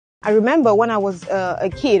I remember when I was a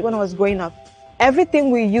kid, when I was growing up,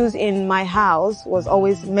 everything we used in my house was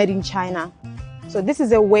always made in China. So this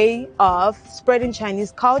is a way of spreading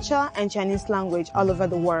Chinese culture and Chinese language all over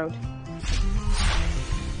the world.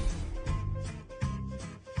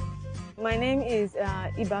 My name is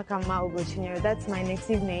Ibaka Maogochinyere. That's my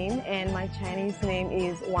native name, and my Chinese name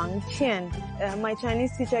is Wang Qian. My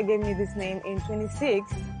Chinese teacher gave me this name in 26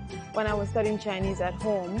 when I was studying Chinese at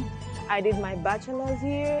home. I did my bachelor's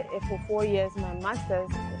here for 4 years, my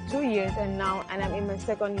master's for 2 years, and I'm in my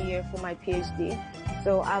second year for my PhD.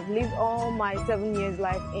 So I've lived all my 7 years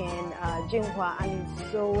life in Jinhua, and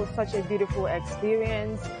it's such a beautiful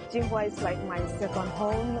experience. Jinhua is like my second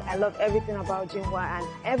home. I love everything about Jinhua and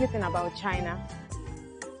everything about China.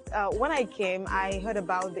 When I came, I heard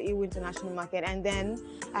about the Yiwu International Market, and then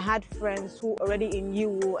I had friends who already in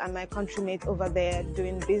Yiwu and my countrymates over there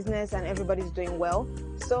doing business, and everybody's doing well.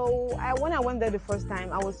 So when I went there the first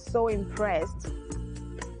time, I was so impressed.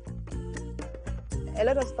 A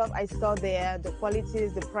lot of stuff I saw there, the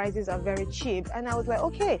qualities, the prices are very cheap, and I was like,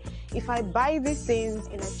 okay, if I buy these things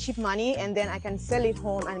in a cheap money and then I can sell it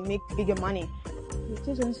home and make bigger money.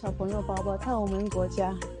 这种小朋友包包在我们国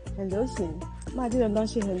家很流行，卖这种东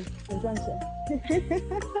西很赚钱。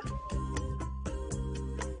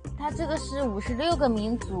它这个是56个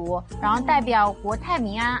民族，然后代表国泰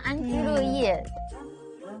民安、安居乐业。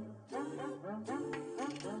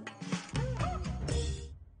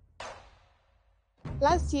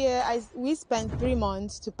Last year, we spent 3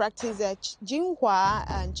 months to practice Jinhua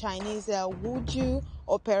and Chinese Wuju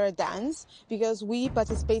opera dance because we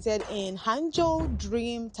participated in Hangzhou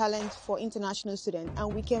Dream Talent for International Students,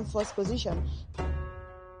 and we came first position.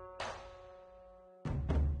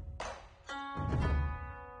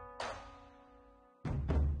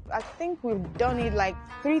 I think we've done it like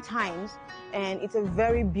 3 times, and it's a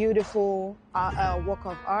very beautiful work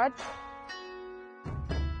of art.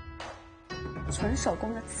 纯手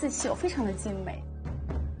工的刺绣非常的精美。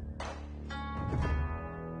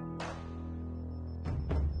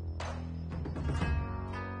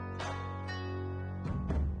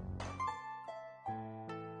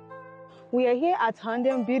We are here at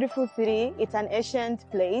Handian, beautiful city. It's an ancient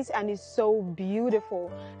place and it's so beautiful.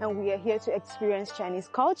 And we are here to experience Chinese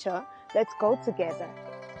culture. Let's go together.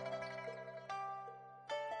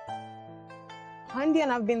 Handian,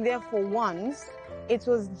 I've been there for once. It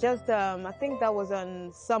was just, I think that was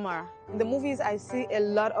in summer. In the movies, I see a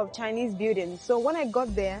lot of Chinese buildings. So when I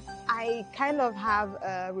got there, I kind of have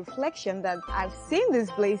a reflection that I've seen these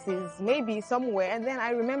places maybe somewhere, and then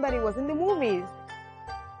I remembered it was in the movies.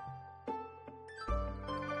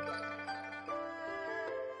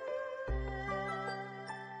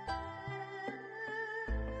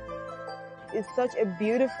 It's such a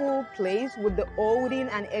beautiful place with the olden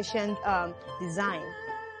and ancient design.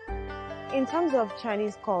 In terms of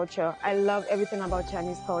Chinese culture, I love everything about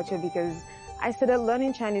Chinese culture because I started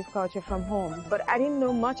learning Chinese culture from home, but I didn't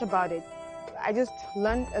know much about it. I just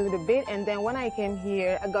learned a little bit, and then when I came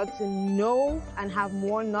here, I got to know and have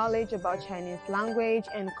more knowledge about Chinese language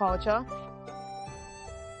and culture.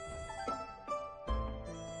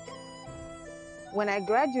 When I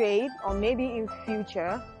graduate, or maybe in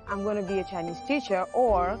future, I'm going to be a Chinese teacher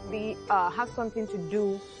or have something to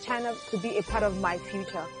do. China could be a part of my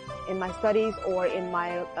future in my studies or in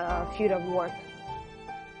my field of work.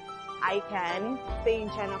 I can stay in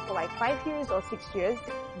China for like 5 years or 6 years,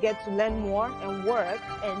 get to learn more and work,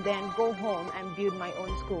 and then go home and build my own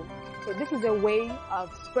school. So this is a way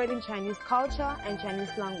of spreading Chinese culture and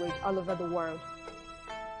Chinese language all over the world.